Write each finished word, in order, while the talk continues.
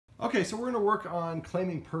Okay, so we're going to work on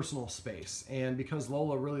claiming personal space, and because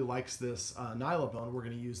Lola really likes this nylabone, we're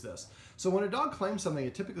going to use this. So when a dog claims something,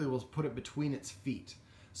 it typically will put it between its feet.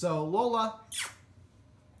 So Lola,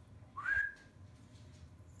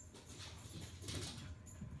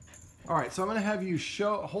 all right, so I'm going to have you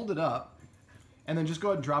hold it up, and then just go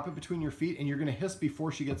ahead and drop it between your feet, and you're going to hiss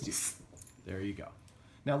before she gets to you. There you go.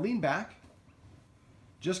 Now lean back.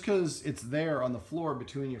 Just because it's there on the floor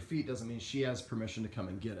between your feet doesn't mean she has permission to come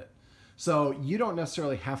and get it. So you don't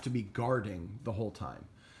necessarily have to be guarding the whole time.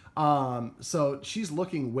 So she's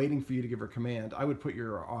looking, waiting for you to give her command. I would put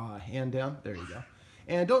your hand down. There you go.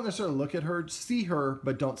 And don't necessarily look at her. See her,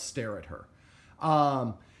 but don't stare at her.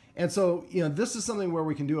 And so, you know, this is something where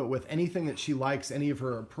we can do it with anything that she likes, any of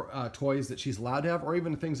her toys that she's allowed to have, or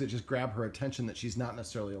even things that just grab her attention that she's not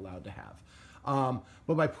necessarily allowed to have.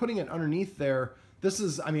 But by putting it underneath there, this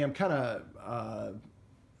is, I mean, I'm kind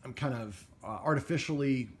of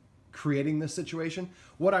artificially creating this situation.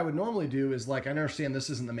 What I would normally do is, like, I understand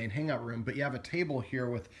this isn't the main hangout room, but you have a table here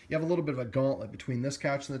with, you have a little bit of a gauntlet between this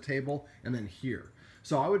couch and the table, and then here.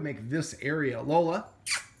 So I would make this area, Lola,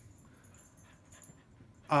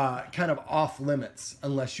 kind of off limits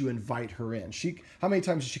unless you invite her in. How many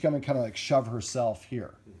times does she come and kind of like shove herself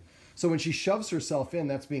here? So when she shoves herself in,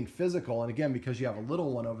 that's being physical. And again, because you have a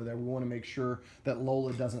little one over there, we want to make sure that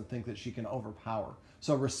Lola doesn't think that she can overpower.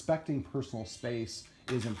 So respecting personal space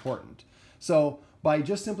is important. So by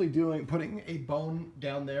just simply putting a bone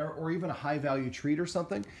down there, or even a high value treat or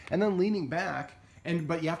something, and then leaning back,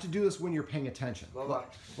 but you have to do this when you're paying attention. Lola.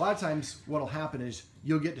 A lot of times what'll happen is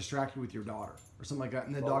you'll get distracted with your daughter or something like that,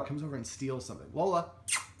 and the dog comes over and steals something. Lola.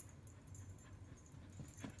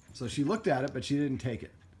 So she looked at it, but she didn't take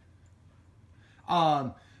it.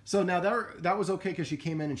 So now that was okay because she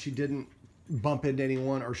came in and she didn't bump into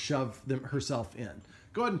anyone or shove herself in.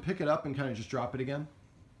 Go ahead and pick it up and kind of just drop it again.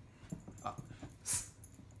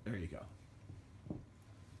 There you go.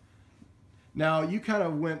 Now you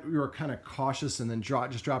you were kind of cautious and then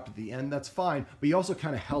just dropped at the end. That's fine, but you also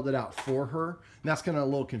kind of held it out for her, and that's kind of a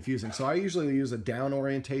little confusing. So I usually use a down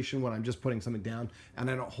orientation when I'm just putting something down,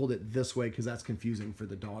 and I don't hold it this way because that's confusing for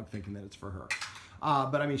the dog thinking that it's for her.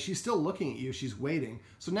 But I mean, she's still looking at you. She's waiting.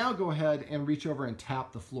 So now go ahead and reach over and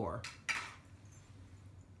tap the floor.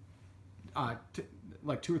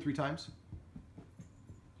 Like 2 or 3 times.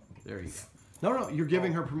 There you go. No, you're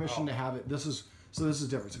giving her permission to have it. This is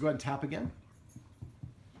different. So go ahead and tap again.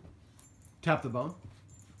 Tap the bone.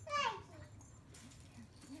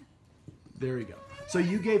 There you go. So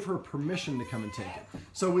you gave her permission to come and take it.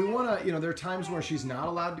 So we want to, there are times where she's not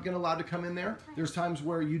allowed to come in there. There's times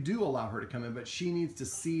where you do allow her to come in, but she needs to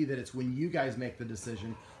see that it's when you guys make the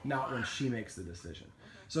decision, not when she makes the decision.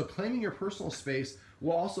 So claiming your personal space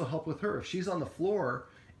will also help with her. If she's on the floor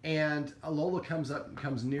and Lola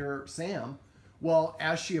comes near Sam, well,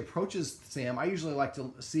 as she approaches Sam, I usually like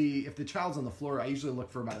to see if the child's on the floor. I usually look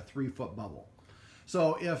for about a 3-foot bubble.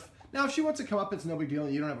 So if she wants to come up, it's no big deal,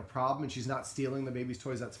 and you don't have a problem, and she's not stealing the baby's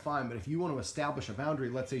toys, that's fine. But if you want to establish a boundary,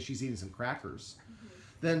 let's say she's eating some crackers,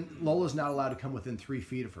 then Lola's not allowed to come within 3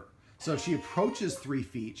 feet of her. So if she approaches 3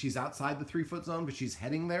 feet, she's outside the 3-foot zone, but she's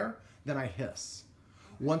heading there, then I hiss.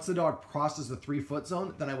 Once the dog crosses the 3-foot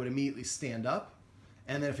zone, then I would immediately stand up.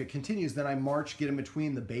 And then if it continues, then I march, get in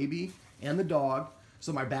between the baby and the dog.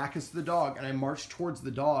 So my back is to the dog, and I march towards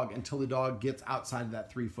the dog until the dog gets outside of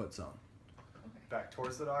that 3-foot zone. Back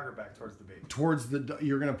towards the dog or back towards the baby?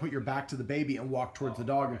 You're going to put your back to the baby and walk towards the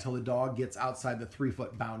dog until the dog gets outside the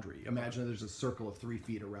 3-foot boundary. Imagine there's a circle of 3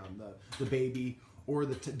 feet around the baby or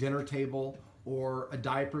the dinner table or a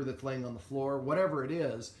diaper that's laying on the floor, whatever it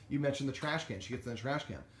is. You mentioned the trash can. She gets in the trash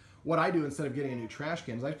can. What I do instead of getting a new trash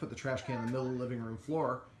can is I put the trash can in the middle of the living room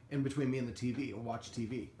floor in between me and the TV and watch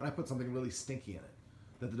TV. And I put something really stinky in it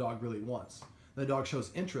that the dog really wants. The dog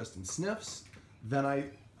shows interest and sniffs, then I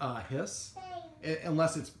hiss.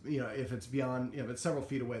 Unless it's, if it's beyond, if it's several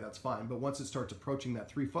feet away, that's fine. But once it starts approaching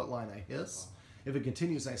that 3-foot line, I hiss. If it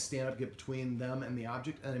continues, I stand up, get between them and the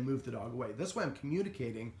object, and I move the dog away. This way I'm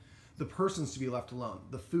communicating the person's to be left alone.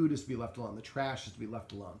 The food is to be left alone. The trash is to be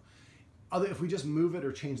left alone. If we just move it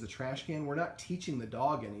or change the trash can, we're not teaching the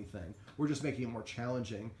dog anything. We're just making it more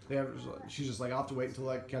challenging. She's just like, I'll have to wait until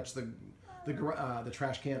I catch the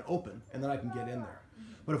trash can open, and then I can get in there.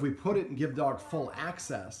 But if we put it and give the dog full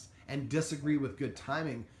access and disagree with good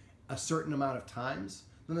timing a certain amount of times,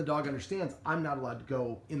 then the dog understands I'm not allowed to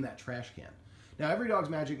go in that trash can. Now, every dog's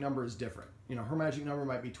magic number is different. Her magic number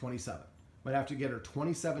might be 27. Might have to get her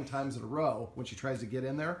 27 times in a row when she tries to get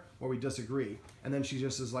in there, or we disagree, and then she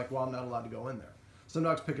just is like, well, I'm not allowed to go in there. Some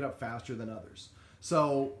dogs pick it up faster than others.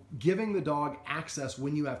 So giving the dog access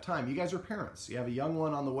when you have time. You guys are parents. You have a young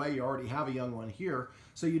one on the way. You already have a young one here.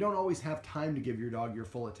 So you don't always have time to give your dog your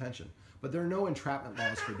full attention. But there are no entrapment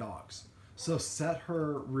laws for dogs. So set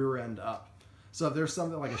her rear end up. So if there's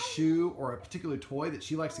something like a shoe or a particular toy that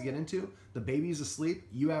she likes to get into, the baby's asleep,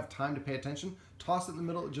 you have time to pay attention, toss it in the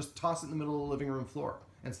middle, just toss it in the middle of the living room floor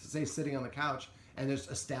and say sitting on the couch and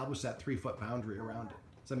just establish that 3-foot boundary around it.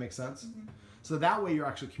 Does that make sense? Mm-hmm. So that way you're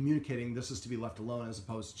actually communicating this is to be left alone as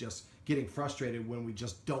opposed to just getting frustrated when we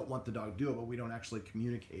just don't want the dog to do it, but we don't actually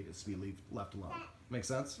communicate it's to be left alone. Make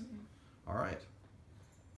sense? Mm-hmm. All right.